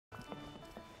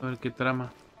A ver qué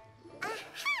trama.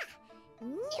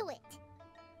 Knew it.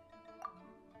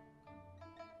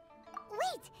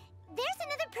 Wait, there's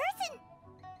another person.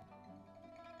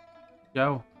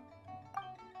 Chao.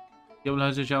 ¿Qué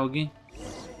hablas de Chao aquí?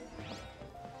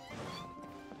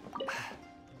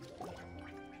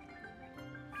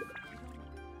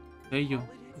 Ello.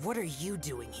 What are you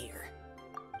doing here?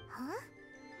 Huh?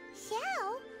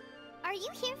 Xiao, are you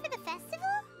here for the festival?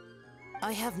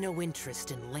 I have no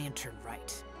interest in lantern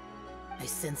rite. I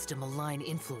sensed a malign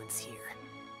influence here.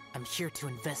 I'm here to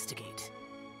investigate.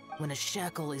 When a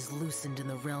shackle is loosened in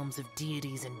the realms of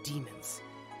deities and demons,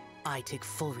 I take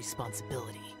full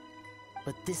responsibility.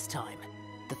 But this time,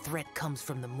 the threat comes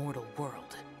from the mortal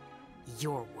world.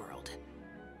 Your world.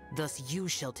 Thus you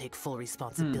shall take full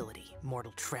responsibility,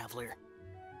 mortal traveler.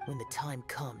 When the time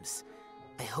comes,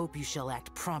 I hope you shall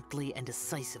act promptly and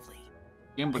decisively.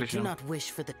 I do not wish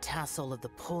for the tassel of the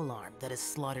polearm that has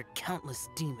slaughtered countless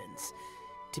demons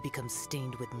to become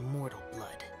stained with mortal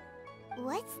blood.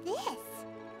 What's this?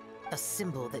 A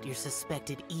symbol that your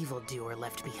suspected evildoer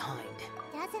left behind.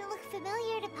 Doesn't look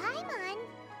familiar to Paimon.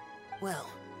 Well,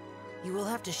 you will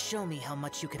have to show me how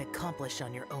much you can accomplish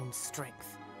on your own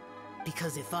strength.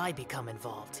 Because if I become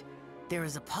involved, there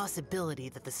is a possibility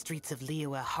that the streets of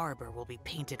Liyue Harbor will be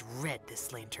painted red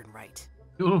this lantern rite.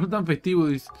 Tan festivo,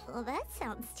 dice. Well, that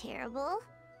sounds terrible.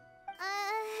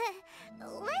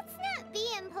 Let's not be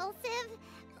impulsive.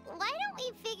 Why don't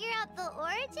we figure out the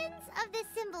origins of this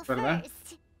symbol ¿Verdad?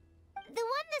 first? The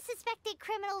one the suspected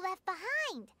criminal left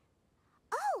behind.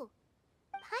 Oh,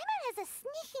 Paimon has a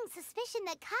sneaking suspicion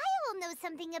that Kaya will know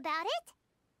something about it.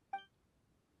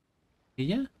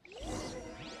 ¿Ella?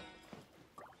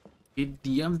 ¿Qué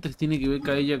diantres tiene que ver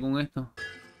Kaella con esto?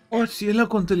 Oh, sí, es la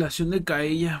constelación de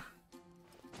Kaella.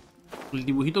 El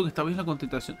dibujito que estaba en la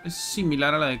constelación es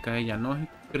similar a la de Kaella, no es,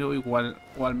 creo, igual,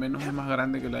 o al menos es más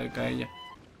grande que la de Kaella.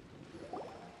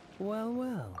 Well,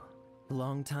 well.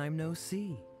 Long time no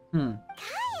see.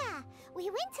 Kaya, we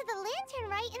went to the lantern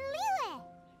rite in Liyue.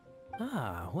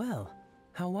 Ah, well.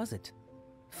 How was it?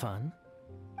 Fun?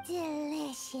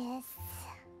 Delicious.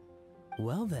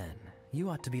 Well then, you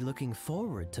ought to be looking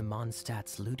forward to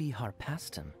Mondstadt's Ludi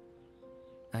Harpastum.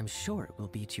 I'm sure it will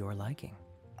be to your liking.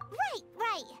 Right.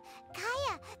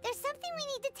 Kaya, there's something we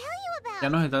need to tell you about. Ya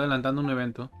nos está adelantando un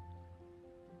evento.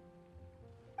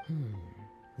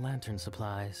 Lantern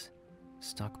supplies.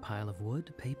 Stockpile of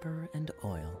wood, paper, and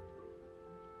oil.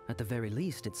 At the very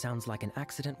least, it sounds like an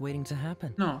accident waiting to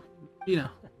happen. No,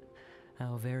 mira.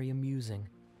 How very amusing.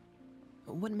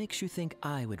 What makes you think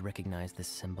I would recognize this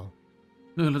symbol?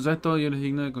 No, lo sabes todo y eres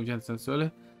digno de confianza.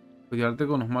 Sueles cuidarte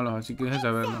con los malos, así que dejes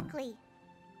saberlo. Exactly.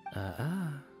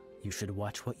 You should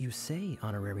watch what you say,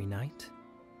 honorary knight.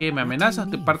 ¿Qué? ¿Me What do amenazas?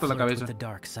 you Te mean, parto la flirt cabeza. with the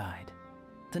dark side?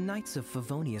 The Knights of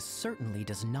Favonius certainly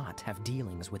does not have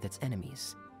dealings with its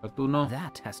enemies. Pero tú no.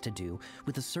 That has to do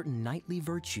with a certain knightly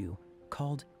virtue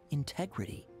called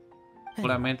integrity.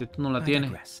 Seguramente tú no la I tienes.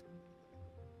 digress.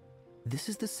 This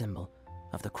is the symbol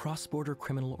of the cross-border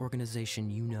criminal organization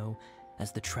you know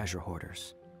as the Treasure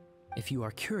Hoarders. If you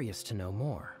are curious to know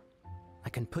more, I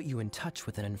can put you in touch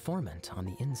with an informant on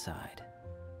the inside.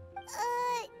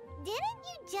 Didn't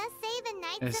you just say the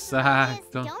Knights Exacto. of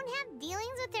Favonius don't have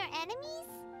dealings with their enemies?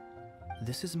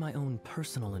 This is my own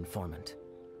personal informant.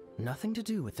 Nothing to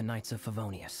do with the Knights of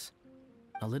Favonius.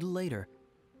 A little later,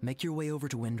 make your way over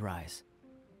to Windrise.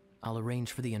 I'll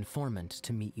arrange for the informant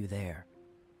to meet you there.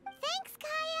 Thanks,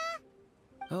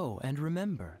 Kaya. Oh, and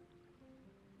remember,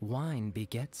 wine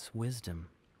begets wisdom.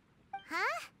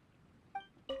 Huh?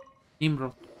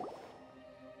 Nimrod.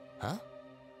 Huh?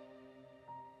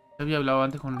 Ya había hablado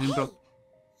antes con Nimrod.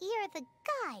 Hey, you're the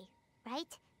guy,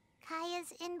 right?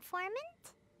 Kaya's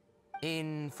informant?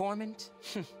 Informant?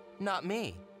 Not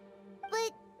me.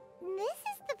 But this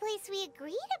is the place we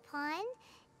agreed upon,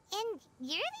 and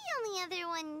you're the only other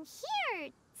one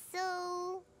here,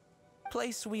 so...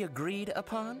 Place we agreed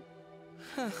upon?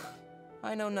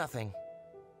 I know nothing.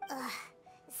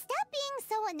 Stop being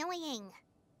so annoying.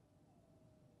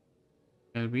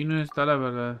 El vino está la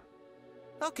verdad.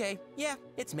 Okay, yeah,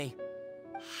 it's me.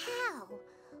 How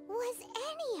was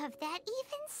any of that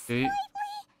even Sí.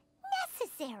 slightly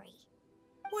necessary?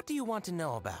 What do you want to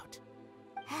know about?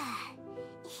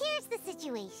 Here's the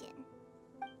situation.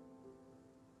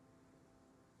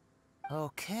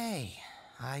 Okay,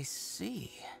 I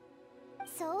see.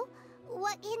 So,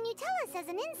 what can you tell us as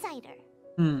an insider?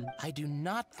 I do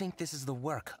not think this is the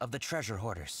work of the Treasure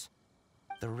Hoarders.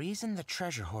 The reason the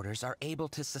Treasure Hoarders are able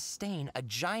to sustain a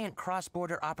giant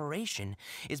cross-border operation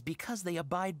is because they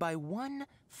abide by one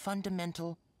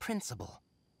fundamental principle: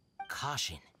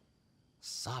 caution.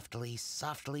 Softly,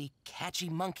 softly, catchy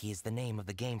monkey is the name of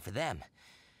the game for them.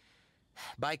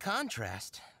 By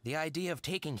contrast, the idea of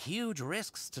taking huge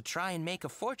risks to try and make a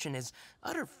fortune is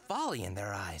utter folly in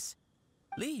their eyes.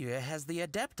 Liyue has the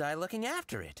Adepti looking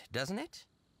after it, doesn't it?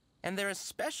 And they're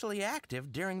especially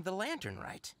active during the Lantern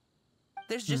Rite.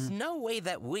 There's just no way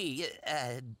that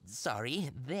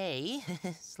they,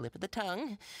 slip of the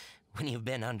tongue, when you've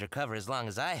been undercover as long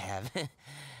as I have.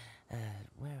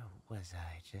 Where was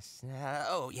I just now?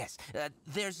 Oh, yes.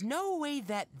 There's no way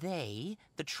that they,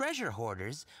 the treasure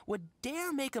hoarders, would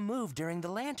dare make a move during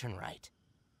the Lantern Rite.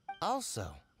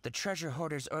 Also, the treasure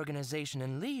hoarders organization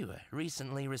in Liyue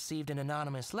recently received an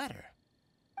anonymous letter.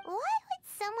 Why would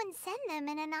someone send them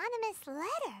an anonymous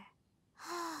letter?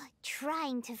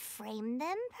 Trying to frame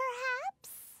them,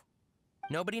 perhaps?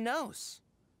 Nobody knows.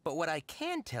 But what I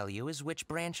can tell you is which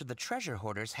branch of the treasure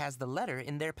hoarders has the letter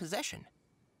in their possession.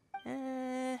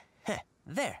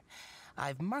 There.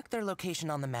 I've marked their location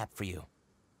on the map for you.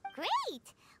 Great!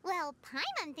 Well,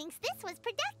 Paimon thinks this was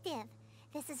productive.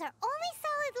 This is our only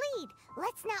solid lead.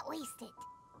 Let's not waste it.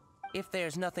 If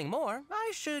there's nothing more,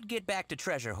 I should get back to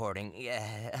treasure hoarding.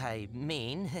 I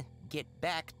mean, get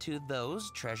back to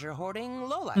those treasure hoarding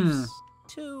lowlifes.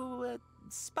 To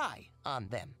spy on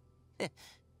them.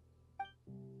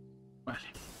 Vale.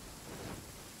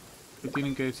 ¿Qué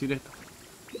tienen que decir esto?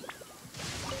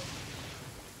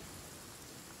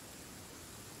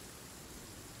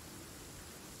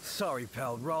 Sorry,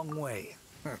 pal, wrong way.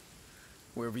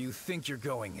 Wherever you think you're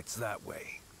going, it's that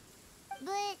way.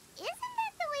 But isn't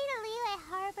that the way to Liyue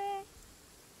Harbor?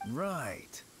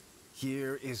 Right.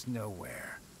 Here is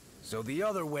nowhere. So the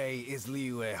other way is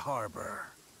Liyue Harbor.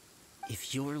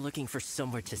 If you're looking for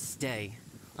somewhere to stay,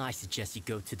 I suggest you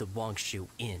go to the Wangshu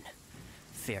Inn.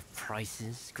 Fair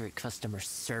prices, great customer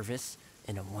service,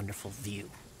 and a wonderful view.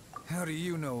 How do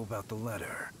you know about the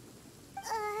letter?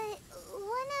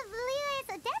 One of Liyue's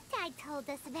Adepti told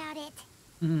us about it.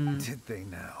 Did they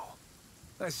now?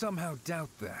 I somehow doubt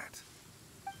that.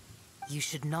 You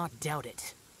should not doubt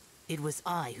it. It was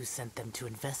I who sent them to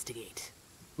investigate.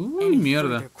 Uy, Any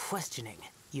mierda. further questioning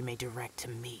you may direct to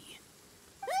me.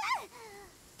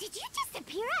 Did you just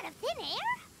appear out of thin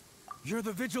air? You're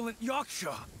the vigilant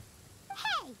Yaksha!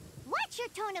 Hey, watch your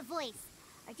tone of voice.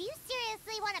 Or do you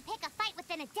seriously want to pick a fight with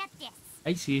an Adeptus?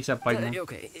 Ahí sí, esa Paimon.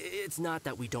 Okay, it's not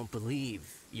that we don't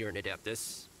believe you're an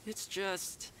Adeptus. It's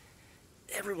just...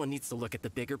 everyone needs to look at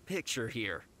the bigger picture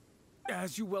here.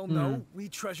 As you well know, we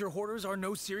treasure hoarders are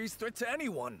no serious threat to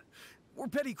anyone. We're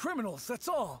petty criminals, that's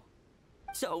all.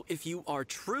 So, if you are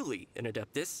truly an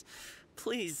Adeptus,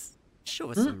 please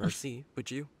show us some mercy, would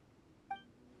you?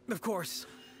 Of course.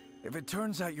 If it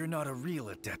turns out you're not a real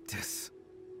Adeptus.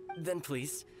 Then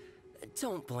please,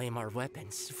 don't blame our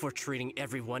weapons for treating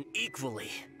everyone equally.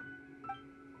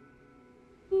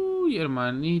 Uy,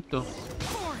 hermanito.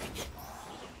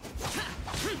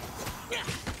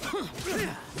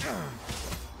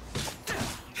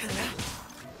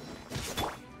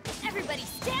 Everybody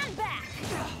stand back!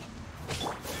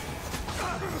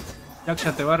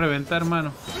 Yaksha te va a reventar,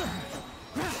 hermano.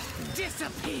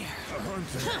 Disappear!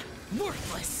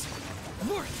 Worthless!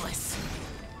 Worthless!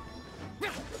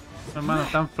 Hermano,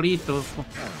 están fritos.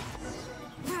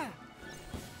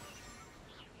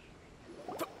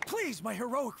 Please, my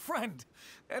heroic friend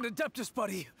and Adeptus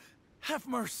buddy, have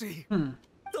mercy.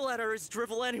 The letter is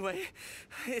drivel anyway.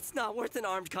 It's not worth an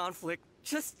armed conflict.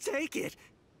 Just take it.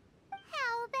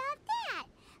 How about that?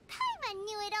 Paimon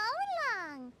knew it all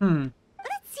along.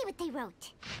 Let's see what they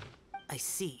wrote. I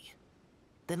see.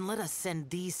 Then let us send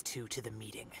these two to the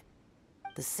meeting.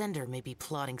 The sender may be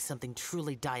plotting something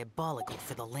truly diabolical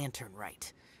for the Lantern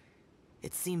Rite.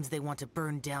 It seems they want to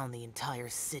burn down the entire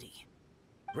city.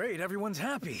 Great, everyone's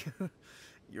happy.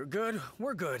 You're good,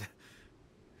 we're good.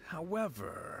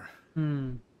 However...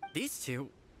 These two,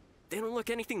 they don't look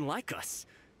anything like us.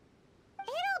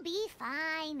 It'll be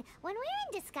fine. When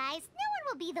we're in disguise, no one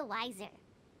will be the wiser.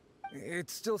 It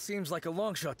still seems like a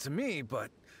long shot to me, but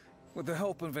with the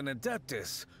help of an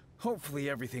Adeptus, hopefully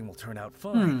everything will turn out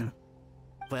fine.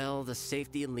 Well, the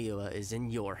safety in Liyue is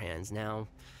in your hands now.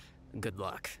 Good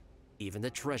luck. Even the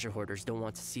treasure hoarders don't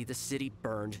want to see the city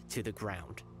burned to the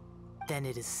ground. Then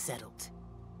it is settled.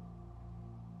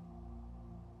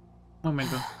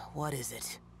 Momento. What is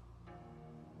it?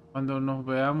 Cuando nos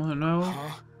veamos de nuevo,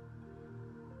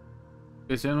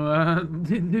 que sea nueva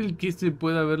del que se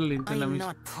pueda ver la I linterna am misma.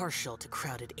 not partial to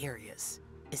crowded areas,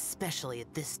 especially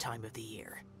at this time of the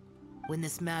year. When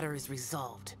this matter is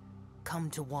resolved,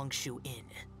 come to Wangshu Inn.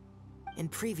 In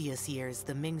previous years,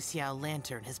 the Mingxiao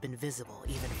lantern has been visible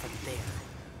even from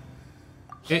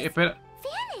there. Espera.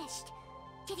 Vanished!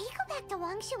 Did he go back to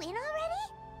Wangshu Inn already?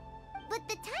 But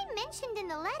the time mentioned in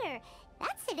the letter,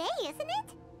 that's today, isn't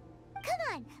it?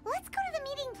 Come on, let's go to the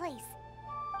meeting place.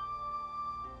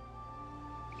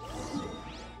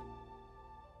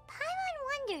 Paimon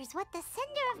wonders what the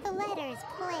sender of the letter is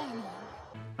planning.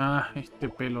 Ah, este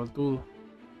pelotudo.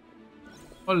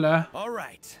 Hola. All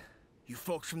right. You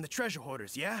folks from the treasure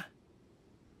hoarders, yeah?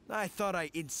 I thought I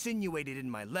insinuated in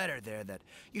my letter there that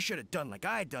you should have done like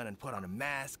I done and put on a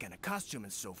mask and a costume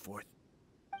and so forth.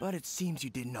 But it seems you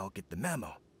didn't all get the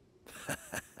memo.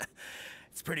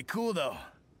 It's pretty cool, though.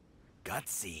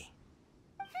 Gutsy.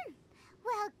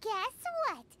 Well, guess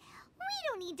what? We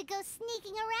don't need to go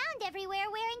sneaking around everywhere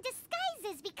wearing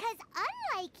disguises because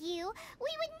unlike you, we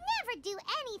would never do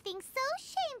anything so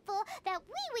shameful that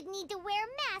we would need to wear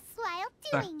masks while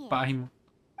doing it. Paimon.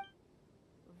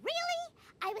 Really?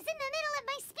 I was in the middle of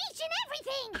my speech and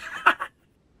everything!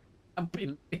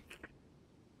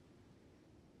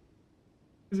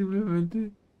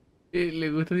 Simplemente le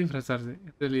gusta disfrazarse.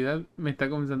 En realidad me está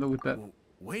comenzando a gustar.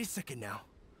 Wait a second now.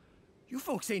 You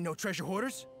folks ain't no treasure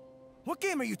hoarders. What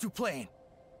game are you two playing?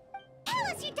 Tell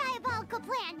us your diabolical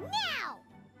plan now!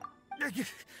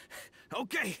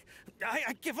 Okay,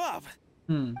 I give up.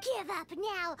 Give up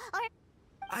now, or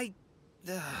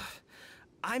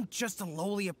I'm just a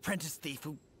lowly apprentice thief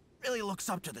who really looks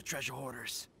up to the treasure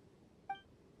hoarders.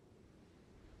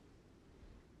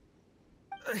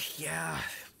 Yeah,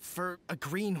 for a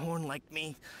greenhorn like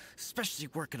me, especially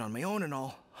working on my own and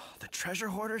all, the treasure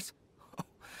hoarders? Oh,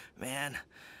 man,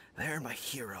 they're my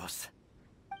heroes.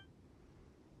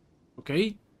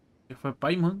 Okay. ¿Qué fue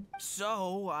Paimon?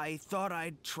 So, I thought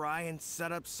I'd try and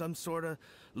set up some sort of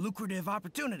lucrative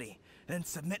opportunity and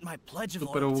submit my pledge of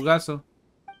Super loyalty. bugazo.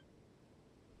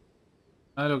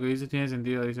 Ah, lo que dices tiene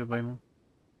sentido, dice Paimon.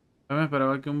 Yo me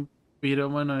esperaba que un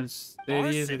pirómano en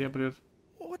serie sería peor.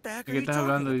 What the heck ¿De are qué you estás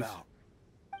hablando? talking Dice. about?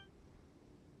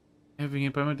 En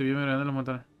fin, Paimon te vio mirando los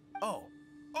motores.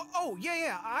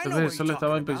 Yeah, I Tal know what vez you're solo estaba talking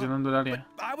about. inspeccionando el área.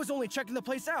 But I was only checking the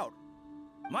place out.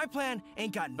 My plan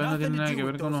ain't got Pues no nothing tiene to nada do que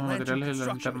with ver con those los lantern materiales de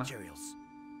la construction linterna. materials.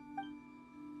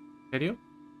 ¿En serio?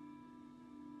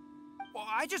 Well,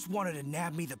 I just wanted to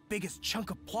nab me the biggest chunk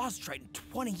of plaustrite in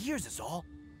 20 years is all.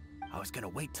 I was gonna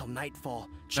wait till nightfall,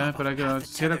 Ya chop off esperar que half lo the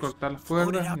hiciera tethers, cortar las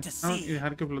float it cuerdas out to y sea.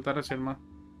 dejar que flotara hacia el mar.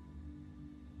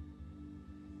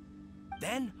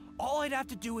 Then, all I'd have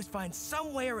to do is find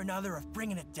some way or another of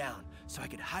bringing it down, so I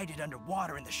could hide it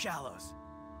underwater in the shallows.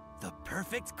 The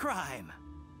perfect crime.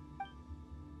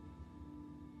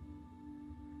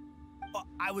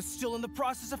 I was still in the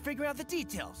process of figuring out the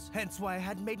details, hence why I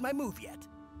hadn't made my move yet.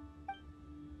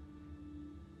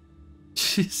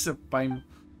 Ese Paimon.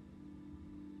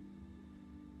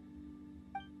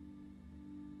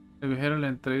 El viajero le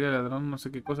entrega al ladrón, no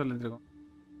sé qué cosa le entregó.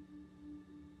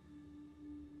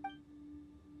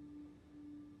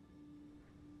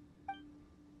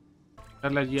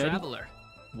 Traveler,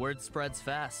 word spreads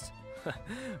fast.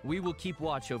 We will keep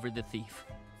watch over the thief.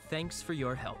 Thanks for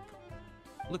your help.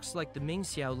 Looks like the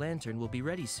Mingxiao lantern will be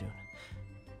ready soon.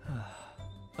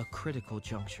 A critical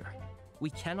juncture.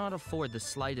 We cannot afford the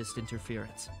slightest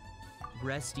interference.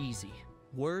 Rest easy.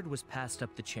 Word was passed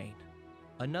up the chain.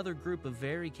 Another group of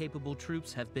very capable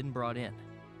troops have been brought in.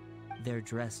 They're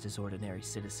dressed as ordinary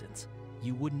citizens.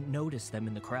 You wouldn't notice them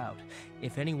in the crowd.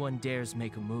 If anyone dares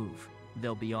make a move,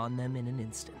 they'll be on them in an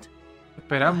instant.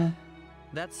 Esperamos.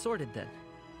 That's sorted then.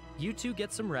 You two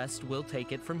get some rest, we'll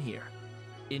take it from here.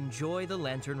 Enjoy the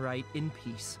lantern rite in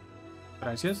peace.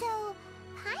 Gracias. So,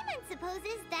 Paimon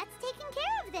supposes that's taken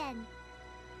care of then.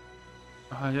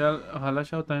 Ojalá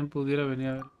Xiao también pudiera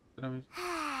venir a ver.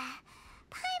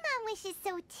 Paimon wishes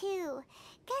so too.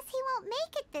 Guess he won't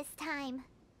make it this time.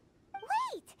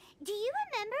 Wait, do you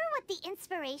remember what the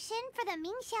inspiration for the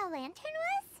Mingxiao lantern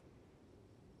was?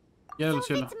 Ya So lo if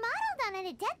cielo. it's modeled on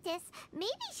an Adeptus,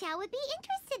 maybe Xiao would be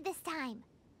interested this time.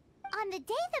 On the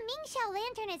day the Mingxiao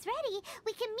lantern is ready,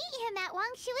 we can meet him at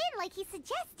Wangshu Inn like he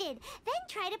suggested, then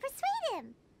try to persuade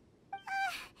him.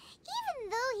 Even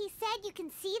though he said you can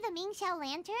see the Mingxiao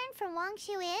lantern from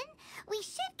Wangshu Inn, we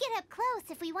should get up close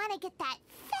if we want to get that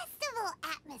festival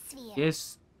atmosphere.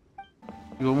 Yes.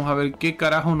 Y vamos a ver qué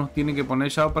carajo nos tiene que poner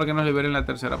Xiao para que nos liberen la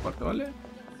tercera parte, ¿vale?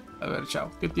 A ver,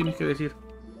 Xiao, ¿qué tienes que decir?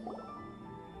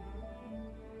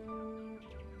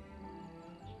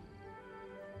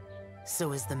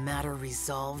 So is the matter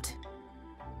resolved?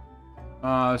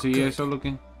 Ah, sí, Good. eso es lo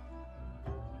que...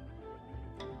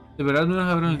 ¿De verdad no vas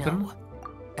a ver un linterna? No.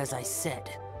 As I said,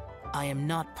 I am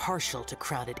not partial to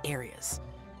crowded areas,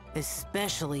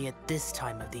 especially at this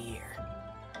time of the year.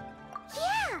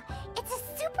 Yeah, it's a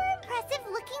super impressive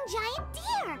looking giant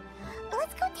deer.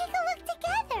 Let's go take a look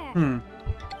together.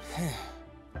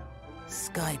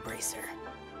 Skybracer.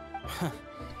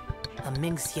 A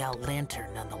Mingxiao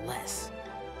lantern nonetheless.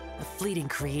 A fleeting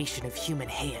creation of human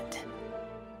hand.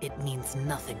 It means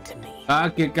nothing to me. Ah,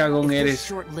 qué cagón If eres. this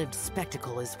short-lived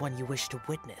spectacle is one you wish to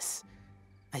witness,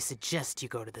 I suggest you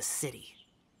go to the city.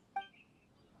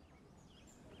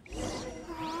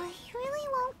 Oh, he really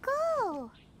won't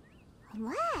go.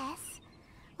 Unless...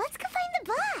 let's go find the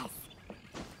boss.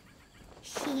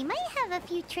 She might have a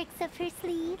few tricks up her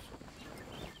sleeve.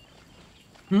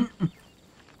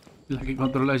 La que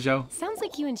controla a Xiao. Sounds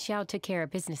like you and Xiao took care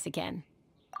of business again.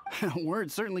 Word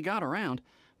certainly got around.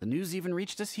 The news even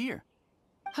reached us here.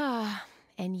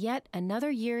 And yet another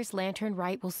year's lantern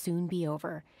rite will soon be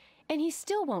over. And he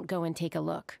still won't go and take a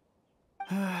look.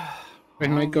 Pues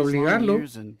no hay que All these long obligarlo.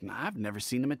 years, and I've never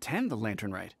seen him attend the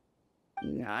lantern rite.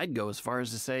 I'd go as far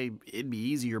as to say it'd be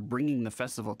easier bringing the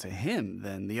festival to him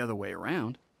than the other way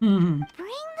around. Bring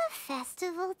the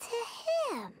festival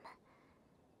to him.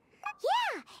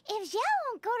 Yeah, if Xiao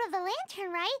won't go to the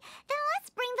lantern rite, then let's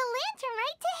bring the lantern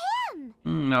rite to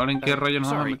him. Ahora en qué rollo nos vamos a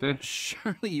Sorry, meter.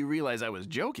 surely you realize I was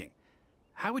joking.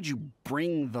 How would you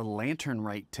bring the lantern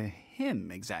rite to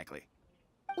him exactly?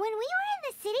 When we were in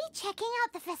the city checking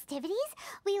out the festivities,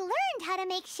 we learned how to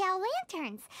make Xiao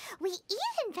lanterns. We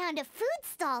even found a food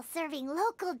stall serving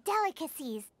local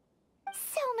delicacies.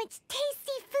 So much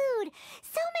tasty food!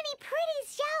 So many pretty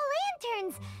Xiao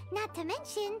lanterns! Not to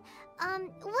mention,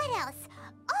 what else?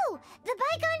 Oh, the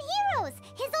bygone heroes!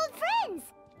 His old friends!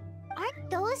 Aren't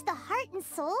those the heart and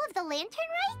soul of the lantern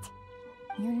rite?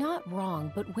 You're not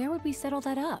wrong, but where would we settle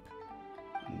that up?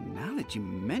 Now that you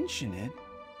mention it,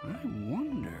 I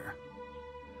wonder.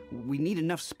 We need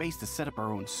enough space to set up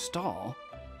our own stall.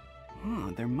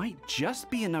 There might just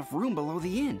be enough room below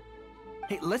the inn.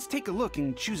 Hey, let's take a look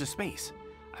and choose a space.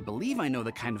 I believe I know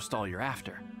the kind of stall you're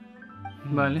after.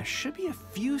 Vale. There should be a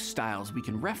few styles we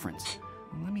can reference.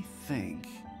 Let me think.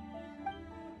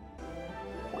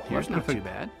 Here's not too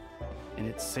bad. And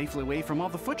it's safely away from all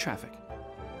the foot traffic.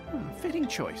 Fitting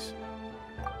choice.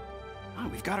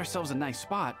 We've got ourselves a nice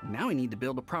spot. Now we need to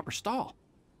build a proper stall.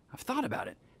 I've thought about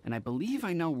it, and I believe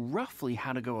I know roughly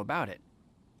how to go about it.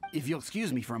 If you'll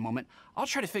excuse me for a moment, I'll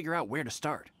try to figure out where to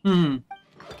start. Yo,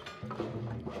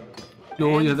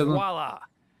 And ya tengo- voila!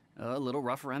 A little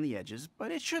rough around the edges,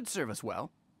 but it should serve us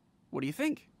well. What do you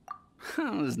think?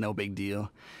 It's no big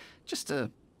deal. Just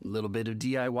a little bit of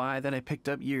DIY that I picked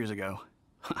up years ago.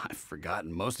 I've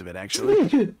forgotten most of it,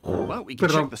 actually. Well, we can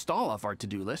Perdón. check the stall off our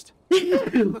to-do list.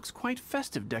 It looks quite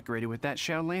festive decorated with that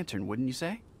Xiao lantern, wouldn't you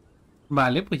say?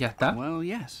 Vale, pues ya está. Well,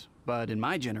 yes. But in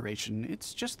my generation,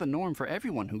 it's just the norm for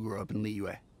everyone who grew up in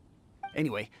Liyue.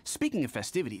 Anyway, speaking of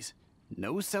festivities,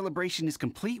 no celebration is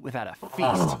complete without a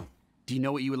feast. Do you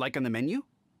know what you would like on the menu?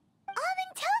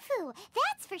 Almond tofu,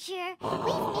 that's for sure. We've made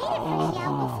it for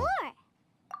Xiao before.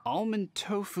 Almond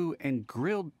tofu and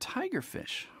grilled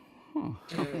tigerfish.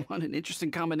 What an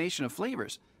interesting combination of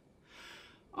flavors.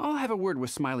 I'll have a word with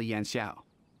Smiley Yan Xiao.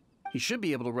 He should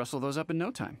be able to rustle those up in no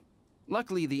time.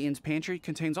 Luckily, the inn's pantry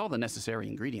contains all the necessary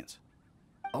ingredients.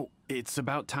 Oh, it's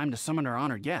about time to summon our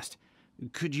honored guest.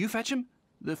 Could you fetch him?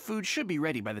 The food should be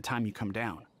ready by the time you come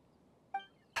down.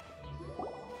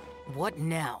 What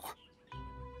now?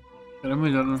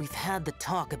 Espérame, ya no- We've had the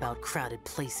talk about crowded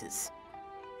places.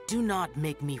 Do not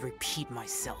make me repeat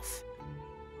myself.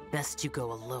 Best you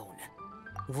go alone.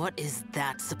 What is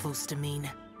that supposed to mean?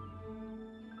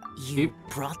 You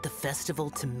brought the festival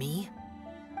to me?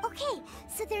 Okay,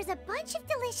 so there's a bunch of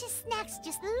delicious snacks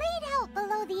just laid out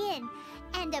below the inn,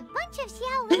 and a bunch of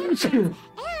Xiao lanterns, and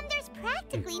there's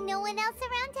practically no one else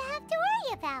around to have to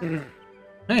worry about.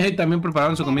 También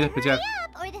prepararon su comida Better especial. hurry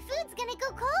up, or the food's gonna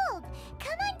go cold.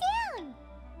 Come on down.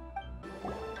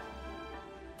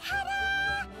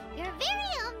 Ta-da! Your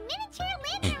very own miniature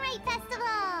lantern rite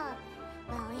festival.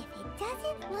 Well, if it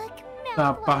doesn't look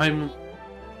Ah, paja, mouth-watering.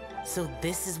 So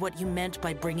this is what you meant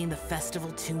by bringing the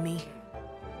festival to me?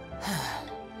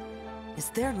 Is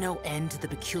there no end to the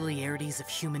peculiarities of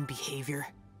human behavior?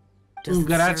 Does it serve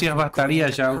Gracias, no bastaría,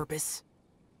 grander Xiao. purpose?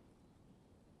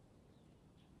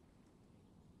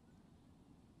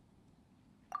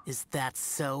 Is that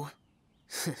so?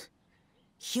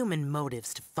 Human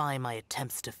motives defy my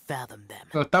attempts to fathom them.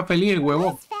 Pero está feliz el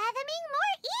huevo. Less fathoming,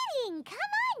 more eating. Come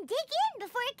on, dig in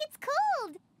before it gets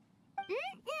cold.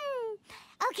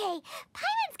 Okay,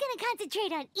 Paimon's gonna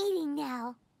concentrate on eating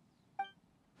now.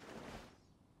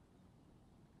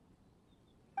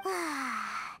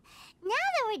 Now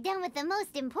that we're done with the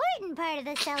most important part of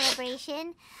the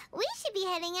celebration, we should be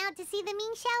heading out to see the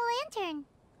Mingxiao lantern.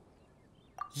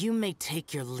 You may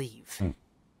take your leave.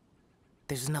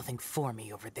 There's nothing for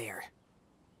me over there.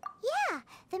 Yeah,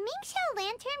 the Mingxiao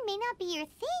lantern may not be your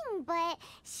thing, but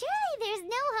surely there's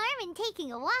no harm in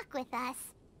taking a walk with us.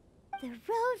 The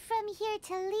road from here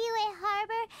to Liyue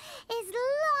Harbor is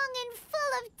long and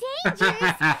full of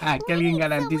dangers. Que alguien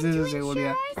garantice We su need someone to seguridad.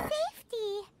 ensure our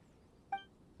safety.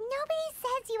 Nobody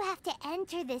says you have to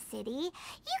enter the city.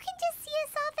 You can just see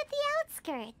us off at the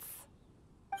outskirts.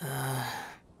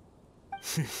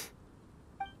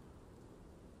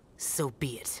 So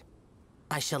be it.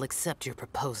 I shall accept your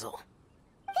proposal.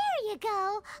 There you go.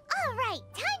 All right,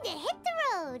 time to hit the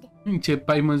road. Che,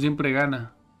 Paimon siempre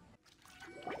gana.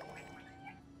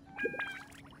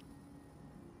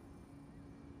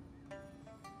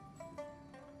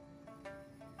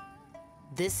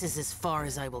 This is as far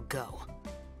as I will go.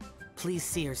 Please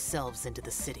see yourselves into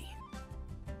the city.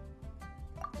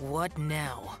 What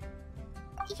now?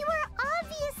 You are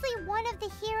obviously one of the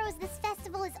heroes this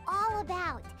festival is all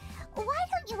about. Why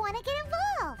don't you want to get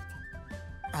involved?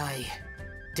 I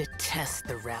detest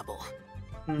the rabble.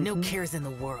 No cares in the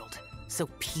world. So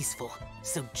peaceful,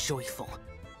 so joyful.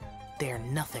 They are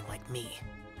nothing like me.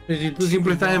 Pero si tú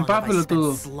siempre estás en paz,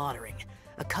 pelotudo. Slaughtering,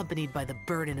 accompanied by the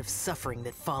burden of suffering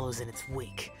that follows in its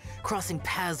wake. Crossing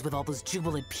paths with all those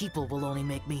jubilant people will only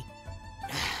make me...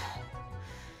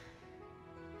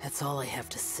 That's all I have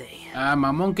to say. Ah,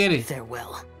 mamón, ¿qué eres?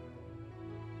 Farewell.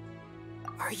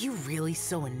 Are you really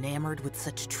so enamored with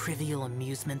such trivial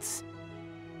amusements?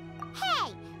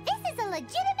 Hey, this is a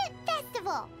legitimate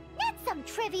festival, not some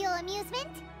trivial amusement.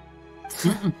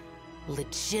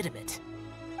 Legitimate.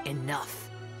 Enough.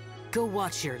 Go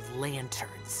watch your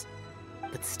lanterns.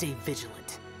 But stay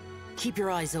vigilant. Keep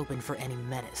your eyes open for any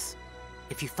menace.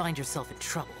 If you find yourself in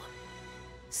trouble,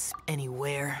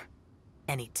 anywhere,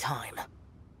 anytime.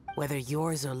 Whether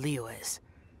yours or Liyue's,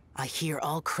 I hear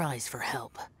all cries for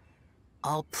help,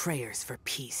 all prayers for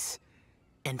peace,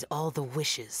 and all the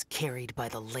wishes carried by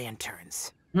the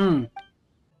lanterns.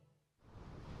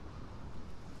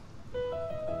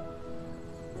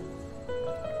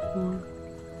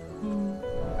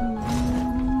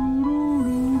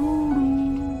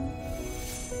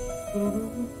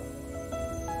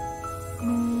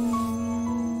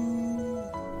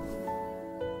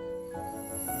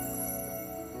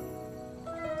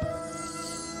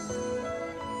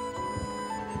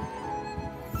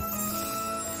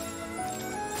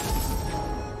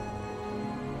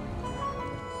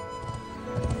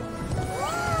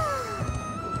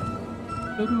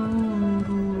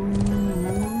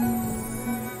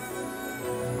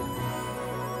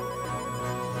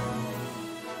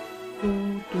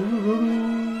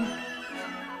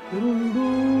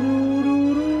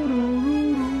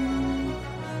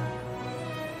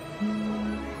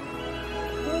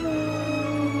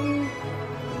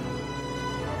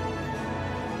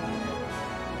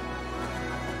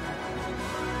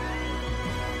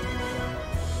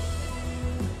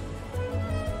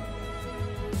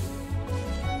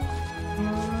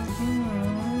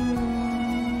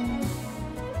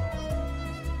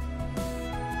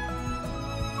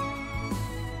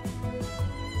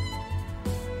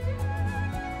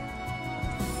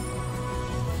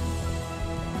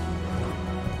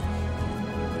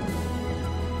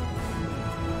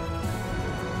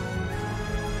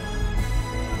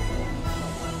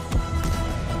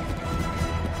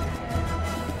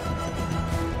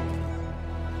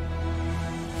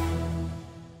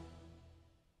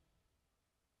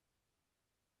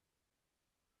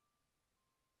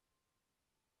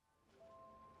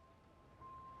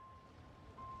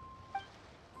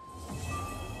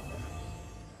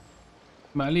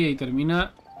 Vale, y ahí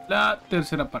termina la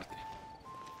tercera parte.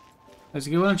 Así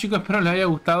que bueno, chicos, espero les haya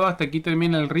gustado. Hasta aquí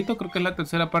termina el rito. Creo que es la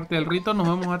tercera parte del rito. Nos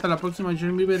vemos hasta la próxima. Yo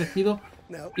me despido.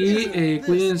 Y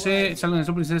cuídense, salgan de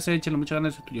su princesa, échenle muchas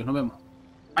ganas de sus tuyos. Nos vemos.